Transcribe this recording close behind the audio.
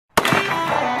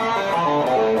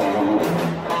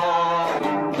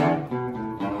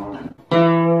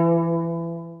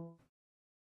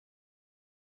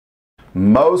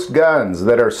Most guns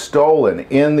that are stolen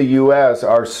in the U.S.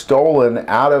 are stolen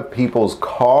out of people's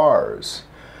cars.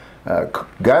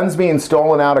 Guns being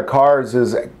stolen out of cars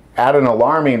is at an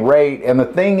alarming rate, and the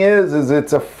thing is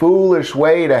it's a foolish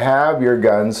way to have your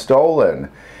gun stolen.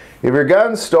 If your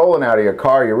gun's stolen out of your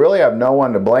car, you really have no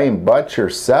one to blame but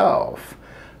yourself.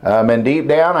 And deep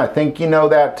down, I think you know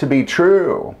that to be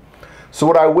true. So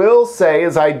what I will say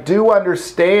is I do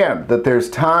understand that there's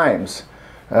times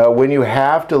when you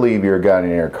have to leave your gun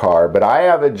in your car, but I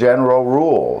have a general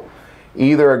rule.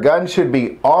 Either a gun should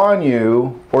be on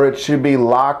you or it should be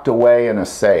locked away in a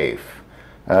safe.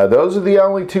 Those are the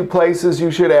only two places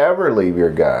you should ever leave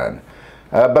your gun.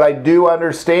 But I do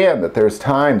understand that there's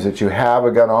times that you have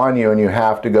a gun on you and you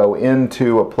have to go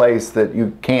into a place that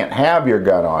you can't have your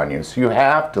gun on you, so you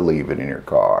have to leave it in your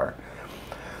car.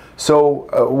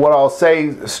 So what I'll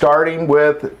say, starting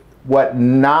with what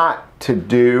not to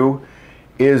do,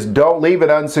 is don't leave it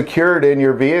unsecured in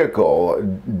your vehicle.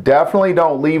 Definitely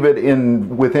don't leave it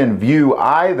within view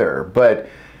either, but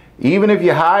even if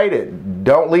you hide it,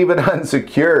 don't leave it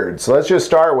unsecured. So let's just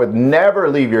start with never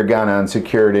leave your gun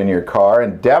unsecured in your car,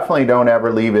 and definitely don't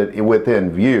ever leave it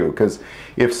within view, because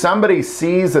if somebody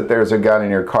sees that there's a gun in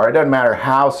your car, it doesn't matter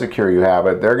how secure you have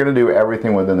it, they're going to do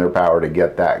everything within their power to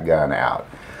get that gun out.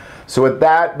 So with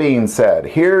that being said,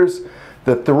 here's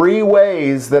the 3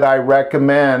 ways that I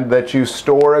recommend that you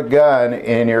store a gun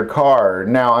in your car.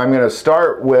 Now I'm going to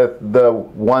start with the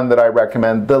one that I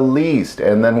recommend the least,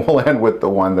 and then we'll end with the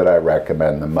one that I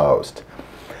recommend the most.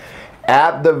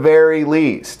 At the very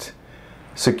least,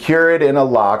 secure it in a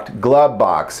locked glove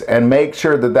box, and make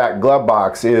sure that that glove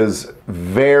box is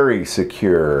very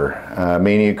secure,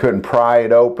 meaning you couldn't pry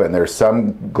it open. There's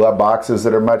some glove boxes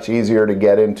that are much easier to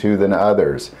get into than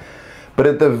others. But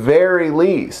at the very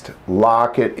least,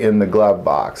 lock it in the glove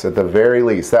box, at the very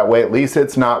least. That way, at least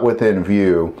it's not within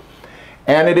view.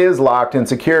 And it is locked and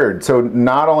secured. So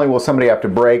not only will somebody have to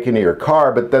break into your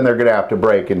car, but then they're going to have to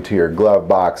break into your glove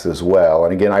box as well.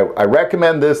 And again, I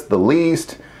recommend this the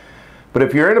least. But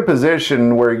if you're in a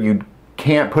position where you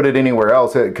can't put it anywhere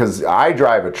else, because I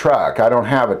drive a truck, I don't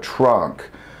have a trunk.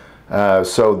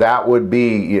 So that would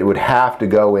be, it would have to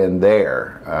go in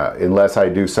there, unless I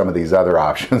do some of these other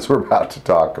options we're about to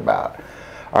talk about.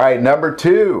 All right, number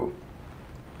 2,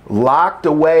 locked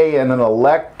away in an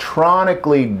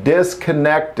electronically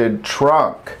disconnected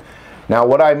trunk. Now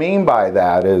what I mean by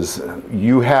that is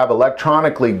you have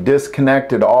electronically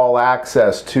disconnected all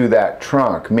access to that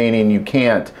trunk, meaning you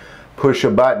can't push a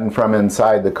button from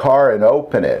inside the car and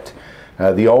open it.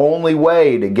 The only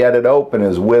way to get it open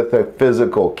is with a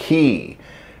physical key.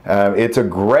 It's a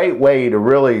great way to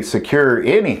really secure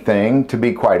anything, to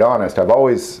be quite honest. I've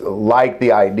always liked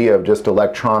the idea of just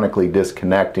electronically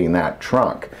disconnecting that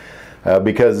trunk.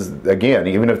 Because again,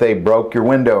 even if they broke your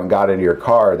window and got into your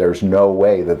car, there's no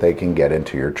way that they can get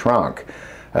into your trunk.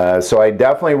 So I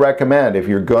definitely recommend, if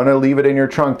you're going to leave it in your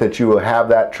trunk, that you will have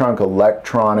that trunk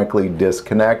electronically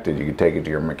disconnected. You can take it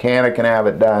to your mechanic and have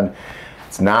it done.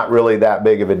 It's not really that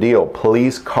big of a deal.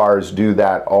 Police cars do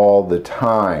that all the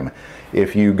time.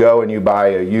 If you go and you buy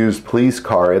a used police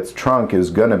car, its trunk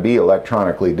is going to be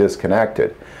electronically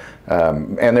disconnected.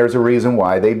 And there's a reason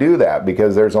why they do that,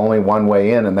 because there's only one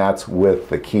way in, and that's with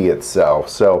the key itself.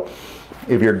 So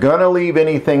if you're going to leave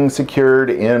anything secured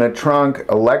in a trunk,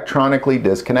 electronically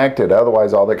disconnected.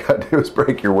 Otherwise, all they got to do is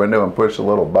break your window and push a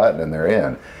little button and they're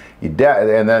in. And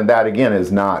then that again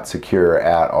is not secure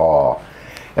at all.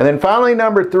 And then finally,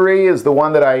 number 3 is the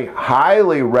one that I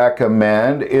highly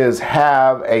recommend, is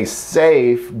have a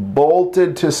safe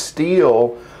bolted to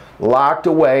steel locked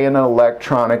away in an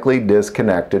electronically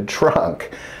disconnected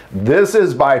trunk. This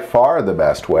is by far the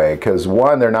best way, because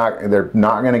one, they're not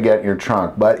going to get in your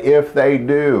trunk, but if they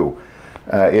do,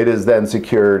 it is then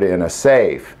secured in a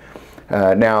safe.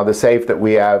 Now the safe that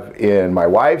we have in my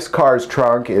wife's car's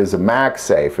trunk is a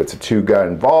MagSafe. It's a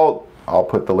 2-gun vault. I'll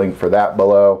put the link for that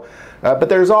below. But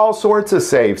there's all sorts of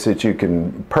safes that you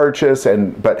can purchase,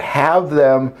 but have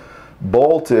them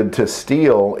bolted to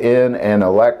steel in an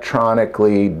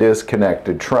electronically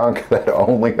disconnected trunk that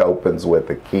only opens with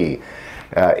a key.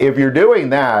 If you're doing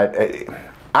that,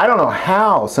 I don't know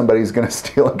how somebody's going to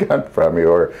steal a gun from you,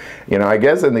 or, you know, I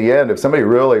guess in the end, if somebody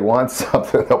really wants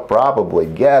something, they'll probably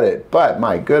get it. But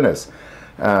my goodness,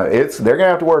 they're going to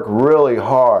have to work really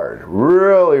hard,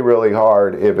 really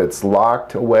hard, if it's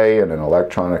locked away in an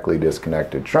electronically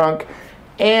disconnected trunk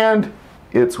and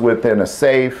it's within a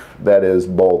safe that is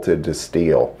bolted to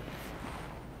steel.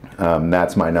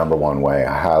 That's my number 1 way.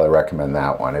 I highly recommend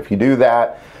that one. If you do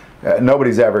that,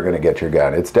 nobody's ever going to get your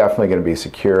gun. It's definitely going to be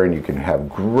secure, and you can have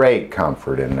great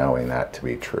comfort in knowing that to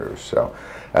be true. So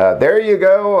there you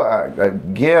go.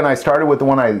 Again, I started with the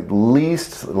one I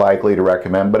least likely to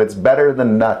recommend, but it's better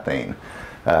than nothing.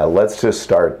 Let's just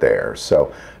start there.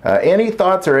 So any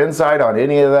thoughts or insight on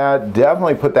any of that,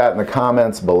 definitely put that in the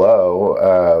comments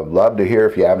below. Love to hear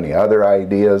if you have any other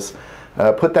ideas.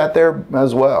 Put that there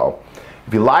as well.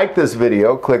 If you like this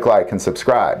video, click like and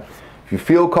subscribe. If you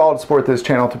feel called to support this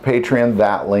channel to Patreon,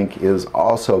 that link is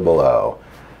also below.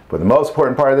 But the most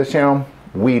important part of this channel,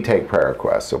 we take prayer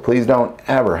requests, so please don't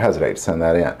ever hesitate to send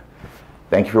that in.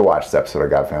 Thank you for watching this episode of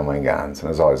God, Family, and Guns. And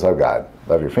as always, love God,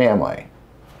 love your family,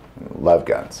 and love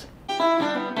guns.